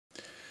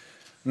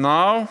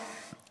Now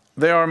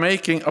they are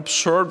making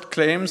absurd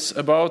claims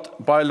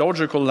about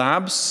biological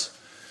labs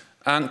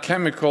and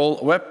chemical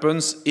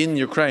weapons in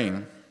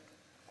Ukraine.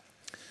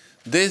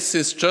 This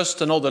is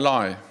just another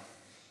lie.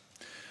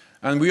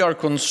 And we are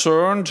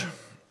concerned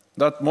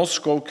that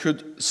Moscow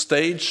could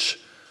stage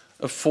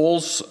a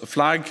false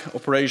flag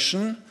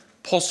operation,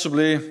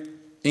 possibly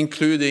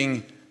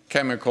including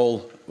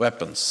chemical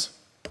weapons.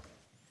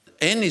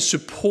 Any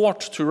support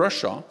to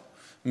Russia,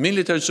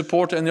 military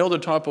support, any other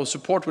type of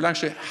support, will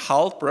actually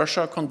help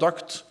Russia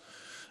conduct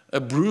a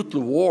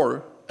brutal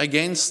war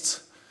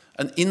against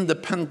an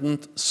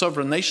independent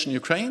sovereign nation,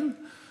 Ukraine,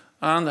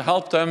 and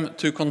help them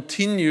to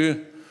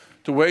continue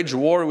to wage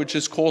war which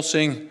is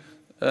causing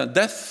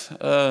death,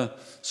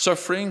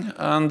 suffering,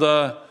 and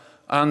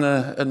an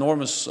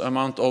enormous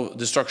amount of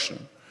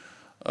destruction.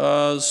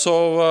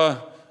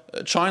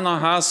 China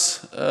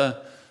has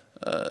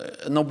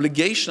an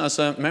obligation as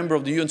a member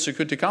of the UN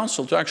Security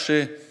Council to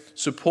actually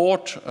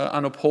support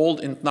and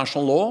uphold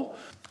international law.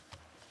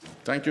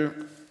 Thank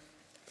you.